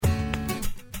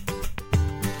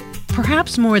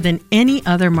Perhaps more than any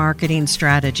other marketing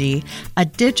strategy, a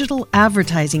digital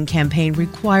advertising campaign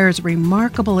requires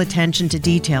remarkable attention to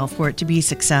detail for it to be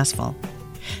successful.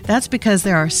 That's because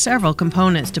there are several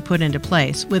components to put into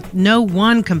place, with no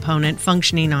one component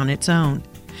functioning on its own.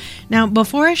 Now,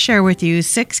 before I share with you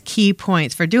 6 key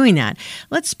points for doing that,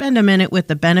 let's spend a minute with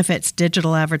the benefits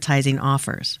digital advertising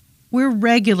offers. We're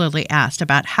regularly asked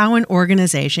about how an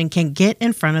organization can get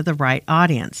in front of the right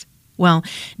audience. Well,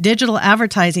 digital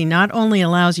advertising not only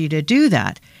allows you to do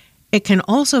that, it can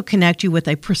also connect you with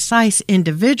a precise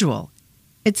individual.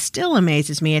 It still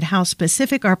amazes me at how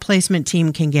specific our placement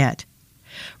team can get.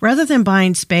 Rather than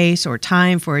buying space or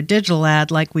time for a digital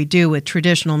ad like we do with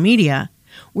traditional media,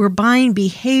 we're buying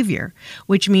behavior,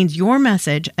 which means your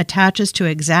message attaches to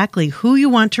exactly who you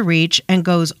want to reach and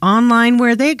goes online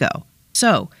where they go.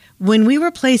 So, when we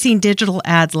were placing digital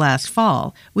ads last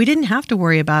fall, we didn't have to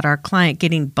worry about our client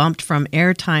getting bumped from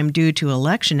airtime due to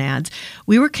election ads.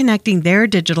 We were connecting their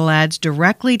digital ads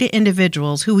directly to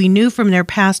individuals who we knew from their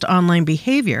past online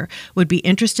behavior would be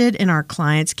interested in our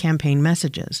client's campaign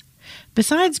messages.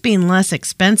 Besides being less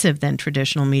expensive than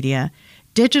traditional media,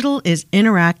 digital is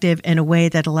interactive in a way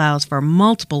that allows for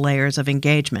multiple layers of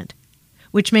engagement,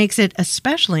 which makes it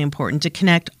especially important to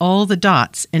connect all the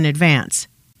dots in advance.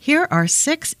 Here are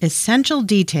 6 essential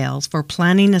details for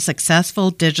planning a successful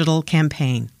digital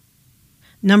campaign.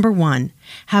 Number 1,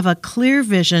 have a clear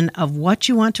vision of what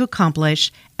you want to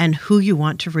accomplish and who you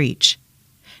want to reach.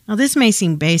 Now, this may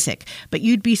seem basic, but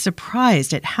you'd be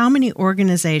surprised at how many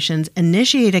organizations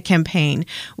initiate a campaign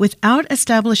without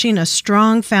establishing a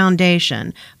strong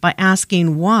foundation by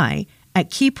asking why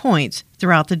at key points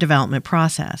throughout the development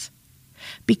process.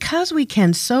 Because we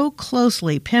can so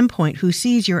closely pinpoint who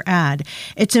sees your ad,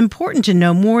 it's important to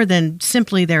know more than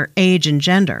simply their age and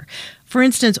gender. For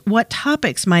instance, what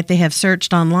topics might they have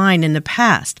searched online in the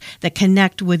past that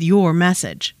connect with your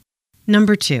message?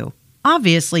 Number 2,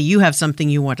 obviously you have something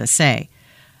you want to say,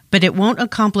 but it won't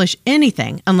accomplish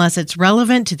anything unless it's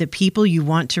relevant to the people you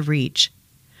want to reach.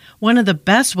 One of the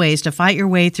best ways to fight your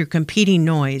way through competing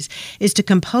noise is to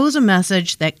compose a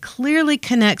message that clearly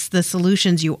connects the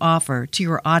solutions you offer to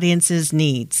your audience's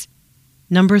needs.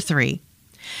 Number 3,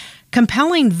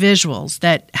 compelling visuals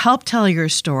that help tell your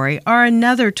story are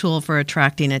another tool for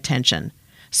attracting attention.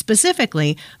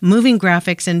 Specifically, moving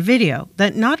graphics and video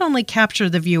that not only capture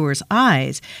the viewer's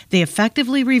eyes, they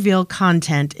effectively reveal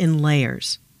content in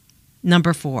layers.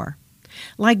 Number 4,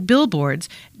 like billboards,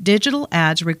 digital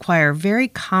ads require very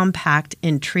compact,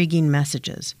 intriguing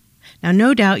messages. Now,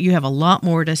 no doubt you have a lot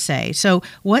more to say, so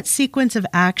what sequence of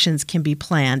actions can be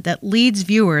planned that leads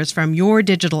viewers from your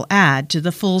digital ad to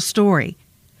the full story?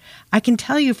 I can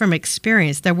tell you from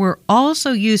experience that we're all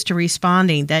so used to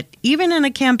responding that even in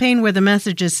a campaign where the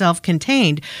message is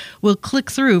self-contained, we'll click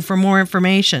through for more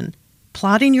information.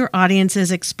 Plotting your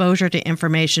audience's exposure to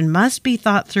information must be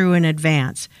thought through in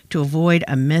advance to avoid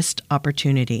a missed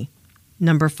opportunity.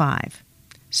 Number 5.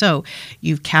 So,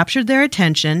 you've captured their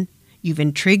attention, you've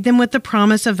intrigued them with the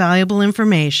promise of valuable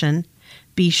information.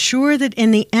 Be sure that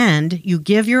in the end, you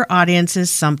give your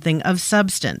audiences something of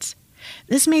substance.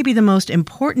 This may be the most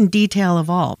important detail of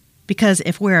all, because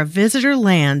if where a visitor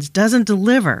lands doesn't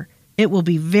deliver, it will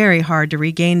be very hard to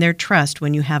regain their trust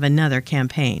when you have another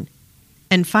campaign.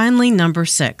 And finally, number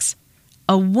 6.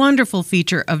 A wonderful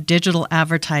feature of digital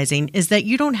advertising is that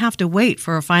you don't have to wait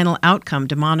for a final outcome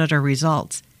to monitor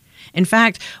results. In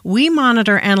fact, we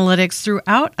monitor analytics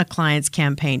throughout a client's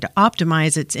campaign to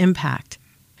optimize its impact.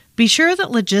 Be sure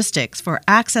that logistics for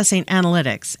accessing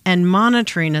analytics and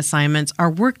monitoring assignments are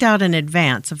worked out in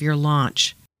advance of your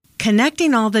launch.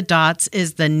 Connecting all the dots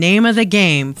is the name of the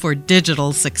game for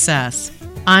digital success.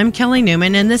 I'm Kelly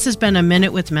Newman, and this has been A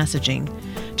Minute with Messaging.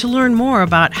 To learn more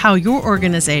about how your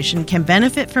organization can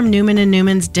benefit from Newman &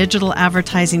 Newman's digital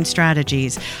advertising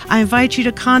strategies, I invite you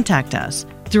to contact us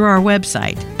through our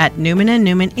website at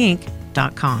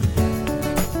newmanandnewmaninc.com.